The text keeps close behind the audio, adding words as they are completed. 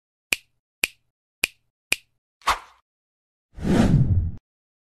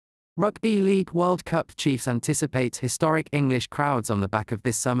Rugby League World Cup chiefs anticipate historic English crowds on the back of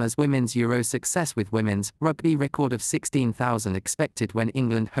this summer's Women's Euro success, with women's rugby record of 16,000 expected when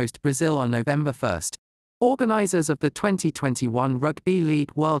England host Brazil on November 1st. Organisers of the 2021 Rugby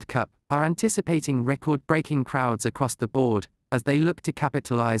League World Cup are anticipating record-breaking crowds across the board as they look to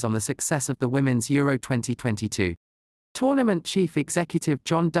capitalise on the success of the Women's Euro 2022. Tournament chief executive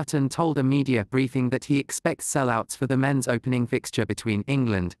John Dutton told a media briefing that he expects sellouts for the men's opening fixture between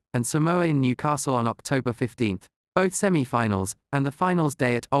England and Samoa in Newcastle on October 15th, both semi-finals, and the finals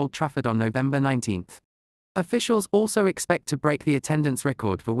day at Old Trafford on November 19th. Officials also expect to break the attendance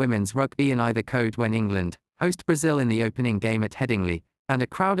record for women's rugby in either code when England host Brazil in the opening game at Headingley, and a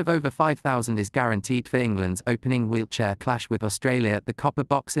crowd of over 5,000 is guaranteed for England's opening wheelchair clash with Australia at the Copper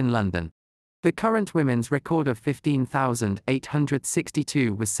Box in London. The current women's record of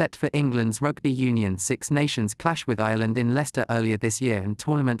 15,862 was set for England's Rugby Union Six Nations clash with Ireland in Leicester earlier this year, and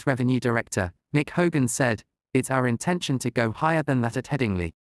Tournament Revenue Director Nick Hogan said, "It's our intention to go higher than that at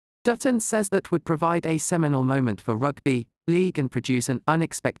Headingley." Dutton says that would provide a seminal moment for Rugby League and produce an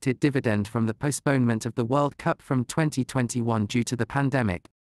unexpected dividend from the postponement of the World Cup from 2021 due to the pandemic.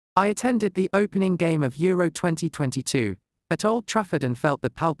 "I attended the opening game of Euro 2022 at Old Trafford and felt the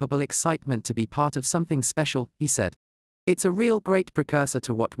palpable excitement to be part of something special," he said. "It's a real great precursor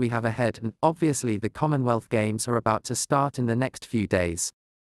to what we have ahead, and obviously the Commonwealth Games are about to start in the next few days.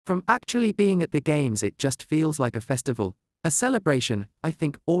 From actually being at the Games, it just feels like a festival, a celebration. I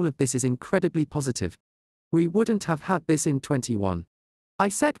think all of this is incredibly positive. We wouldn't have had this in 21. I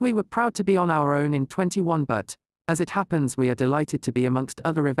said we were proud to be on our own in 21, but as it happens, we are delighted to be amongst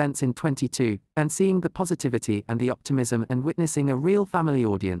other events in 22, and seeing the positivity and the optimism and witnessing a real family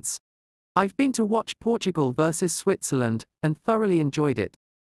audience. I've been to watch Portugal versus Switzerland, and thoroughly enjoyed it.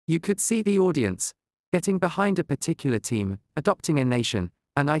 You could see the audience getting behind a particular team, adopting a nation,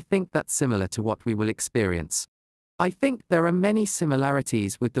 and I think that's similar to what we will experience. I think there are many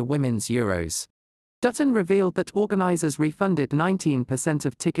similarities with the Women's Euros." Dutton revealed that organisers refunded 19%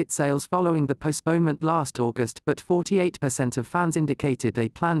 of ticket sales following the postponement last August, but 48% of fans indicated they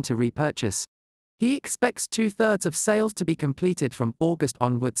plan to repurchase. He expects 2/3 of sales to be completed from August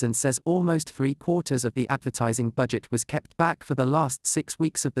onwards and says almost 3/4 of the advertising budget was kept back for the last 6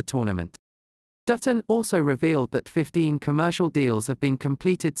 weeks of the tournament. Dutton also revealed that 15 commercial deals have been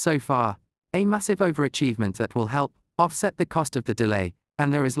completed so far, a massive overachievement that will help offset the cost of the delay,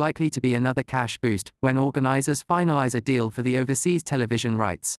 and there is likely to be another cash boost when organisers finalise a deal for the overseas television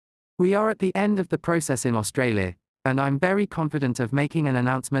rights. "We are at the end of the process in Australia, and I'm very confident of making an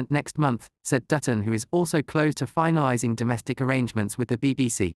announcement next month," said Dutton, who is also close to finalising domestic arrangements with the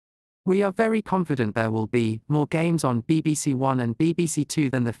BBC. "We are very confident there will be more games on BBC One and BBC Two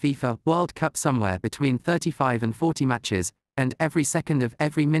than the FIFA World Cup, somewhere between 35 and 40 matches, and every second of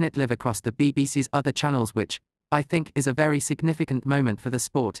every minute live across the BBC's other channels, which I think is a very significant moment for the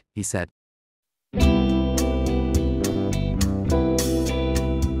sport," he said.